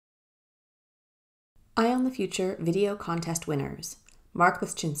Eye on the Future video contest winners. Mark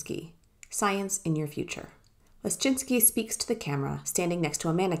Leschinsky, Science in Your Future. Leschinsky speaks to the camera, standing next to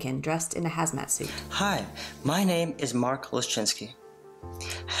a mannequin dressed in a hazmat suit. Hi, my name is Mark Leschinsky.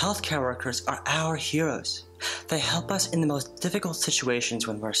 Healthcare workers are our heroes. They help us in the most difficult situations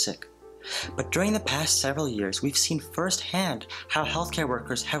when we're sick. But during the past several years, we've seen firsthand how healthcare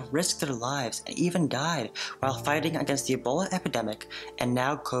workers have risked their lives and even died while fighting against the Ebola epidemic and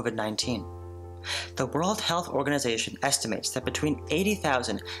now COVID-19. The World Health Organization estimates that between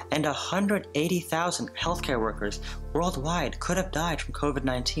 80,000 and 180,000 healthcare workers worldwide could have died from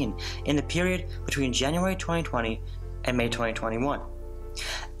COVID-19 in the period between January 2020 and May 2021.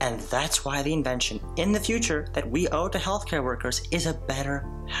 And that's why the invention in the future that we owe to healthcare workers is a better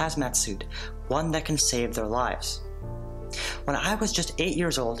hazmat suit, one that can save their lives. When I was just 8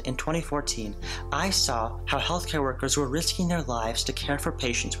 years old in 2014, I saw how healthcare workers were risking their lives to care for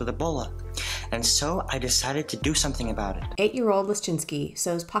patients with Ebola, and so I decided to do something about it. 8-year-old Leschinsky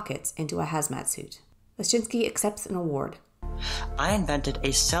sews pockets into a hazmat suit. Leschinsky accepts an award. I invented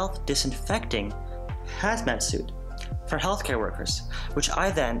a self-disinfecting hazmat suit for healthcare workers, which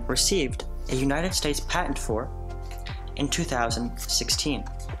I then received a United States patent for in 2016.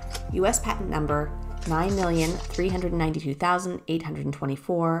 U.S. patent number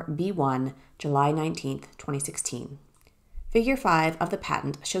 9,392,824 B1, July 19, 2016. Figure 5 of the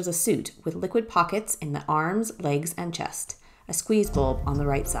patent shows a suit with liquid pockets in the arms, legs, and chest, a squeeze bulb on the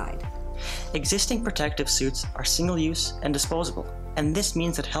right side. Existing protective suits are single-use and disposable, and this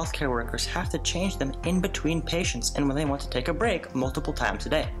means that healthcare workers have to change them in between patients and when they want to take a break multiple times a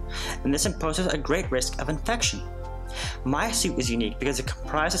day, and this imposes a great risk of infection. My suit is unique because it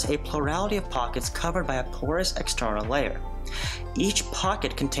comprises a plurality of pockets covered by a porous external layer. Each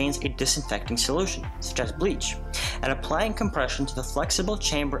pocket contains a disinfecting solution, such as bleach, and applying compression to the flexible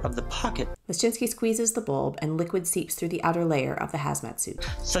chamber of the pocket, Leschinsky squeezes the bulb and liquid seeps through the outer layer of the hazmat suit.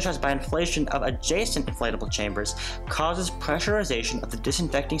 such as by inflation of adjacent inflatable chambers, causes pressurization of the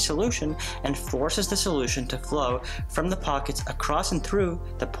disinfecting solution and forces the solution to flow from the pockets across and through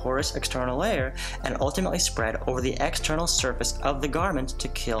the porous external layer and ultimately spread over the external surface of the garment to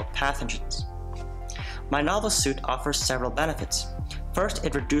kill pathogens. My novel suit offers several benefits. First,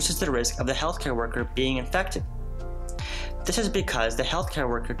 it reduces the risk of the healthcare worker being infected. This is because the healthcare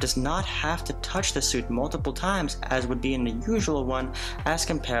worker does not have to touch the suit multiple times as would be in the usual one as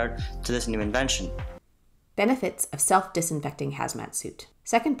compared to this new invention. Benefits of self-disinfecting hazmat suit.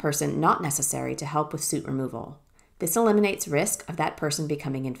 Second person not necessary to help with suit removal. This eliminates risk of that person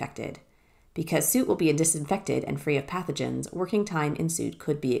becoming infected. Because suit will be disinfected and free of pathogens, working time in suit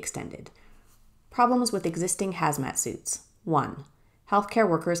could be extended. Problems with existing hazmat suits. 1. Healthcare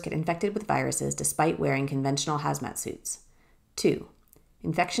workers get infected with viruses despite wearing conventional hazmat suits. 2.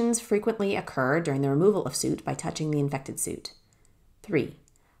 Infections frequently occur during the removal of suit by touching the infected suit. 3.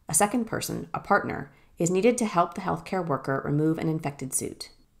 A second person, a partner, is needed to help the healthcare worker remove an infected suit.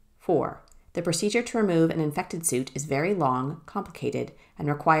 4. The procedure to remove an infected suit is very long, complicated, and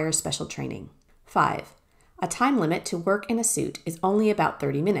requires special training. 5. A time limit to work in a suit is only about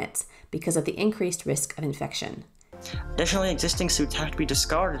 30 minutes because of the increased risk of infection. Additionally, existing suits have to be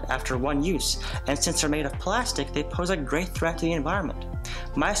discarded after one use, and since they're made of plastic, they pose a great threat to the environment.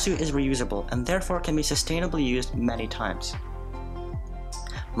 My suit is reusable and therefore can be sustainably used many times.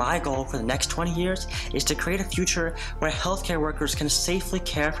 My goal for the next 20 years is to create a future where healthcare workers can safely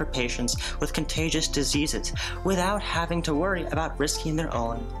care for patients with contagious diseases without having to worry about risking their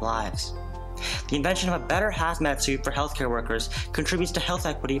own lives. The invention of a better hazmat suit for healthcare workers contributes to health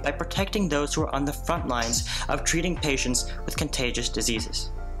equity by protecting those who are on the front lines of treating patients with contagious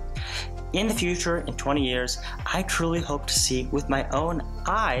diseases. In the future, in 20 years, I truly hope to see with my own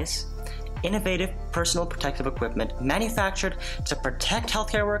eyes innovative personal protective equipment manufactured to protect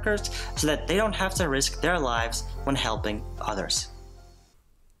healthcare workers so that they don't have to risk their lives when helping others.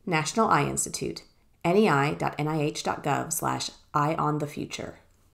 National Eye Institute, nei.nih.gov/eyeonthefuture.